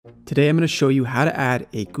Today I'm going to show you how to add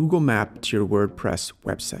a Google Map to your WordPress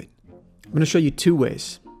website. I'm going to show you two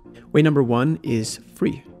ways. Way number one is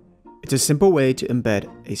free. It's a simple way to embed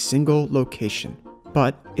a single location,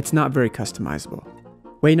 but it's not very customizable.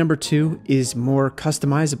 Way number two is more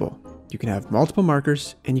customizable. You can have multiple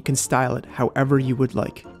markers and you can style it however you would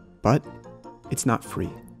like, but it's not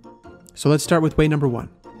free. So let's start with way number one.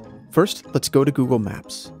 First, let's go to Google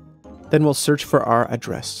Maps. Then we'll search for our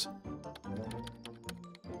address.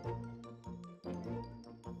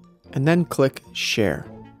 And then click Share.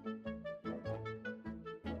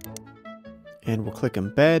 And we'll click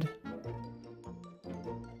Embed.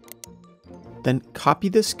 Then copy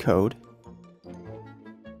this code.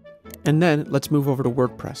 And then let's move over to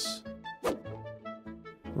WordPress.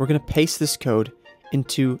 We're going to paste this code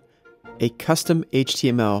into a custom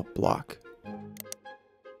HTML block.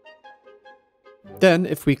 Then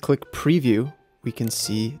if we click Preview, we can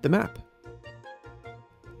see the map.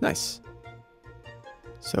 Nice.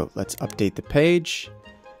 So let's update the page,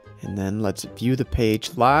 and then let's view the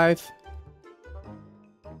page live.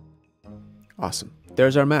 Awesome.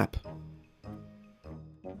 There's our map.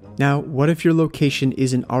 Now, what if your location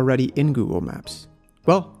isn't already in Google Maps?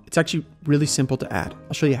 Well, it's actually really simple to add.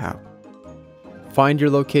 I'll show you how. Find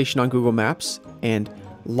your location on Google Maps and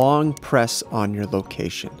long press on your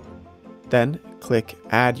location. Then click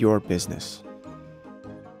Add Your Business.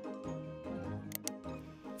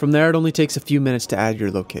 From there, it only takes a few minutes to add your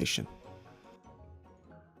location.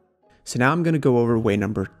 So now I'm going to go over way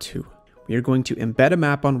number two. We are going to embed a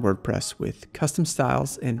map on WordPress with custom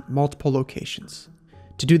styles and multiple locations.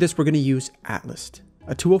 To do this, we're going to use Atlas,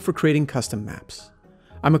 a tool for creating custom maps.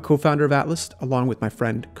 I'm a co-founder of Atlas along with my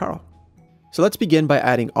friend Carl. So let's begin by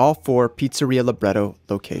adding all 4 Pizzeria Libretto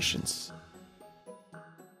locations.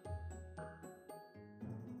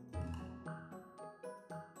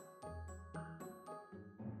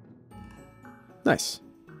 Nice.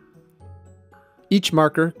 Each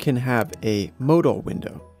marker can have a modal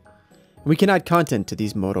window. We can add content to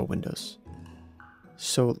these modal windows.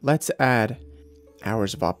 So let's add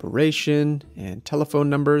hours of operation and telephone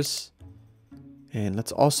numbers. And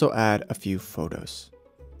let's also add a few photos.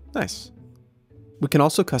 Nice. We can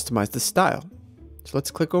also customize the style. So let's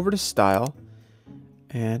click over to Style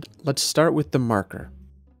and let's start with the marker.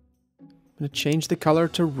 I'm going to change the color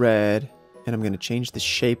to red and I'm going to change the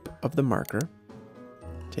shape of the marker.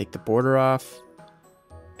 Take the border off,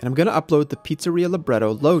 and I'm going to upload the Pizzeria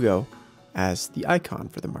Libretto logo as the icon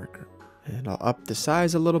for the marker. And I'll up the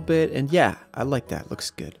size a little bit, and yeah, I like that, looks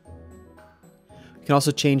good. You can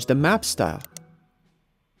also change the map style.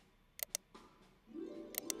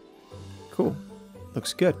 Cool,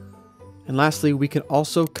 looks good. And lastly, we can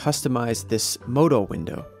also customize this modal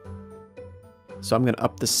window. So I'm going to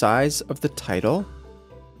up the size of the title.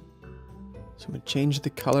 So I'm going to change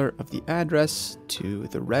the color of the address to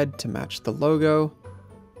the red to match the logo.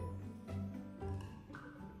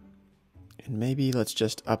 And maybe let's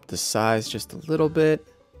just up the size just a little bit.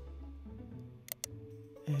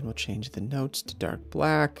 And we'll change the notes to dark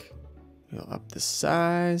black. We'll up the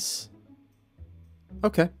size.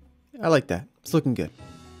 Okay, I like that. It's looking good.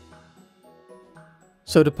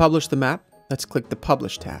 So to publish the map, let's click the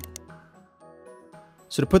Publish tab.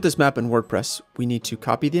 So to put this map in WordPress, we need to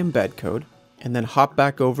copy the embed code and then hop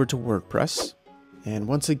back over to WordPress. And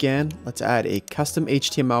once again, let's add a custom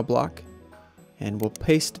HTML block and we'll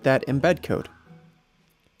paste that embed code.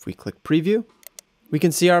 If we click Preview, we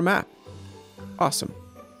can see our map. Awesome.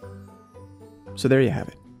 So there you have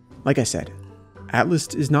it. Like I said,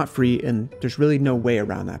 Atlas is not free and there's really no way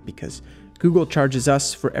around that because Google charges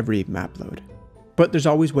us for every map load. But there's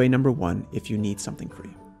always way number one if you need something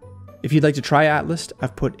free. If you'd like to try Atlas,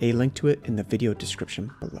 I've put a link to it in the video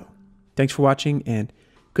description below. Thanks for watching and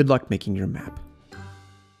good luck making your map.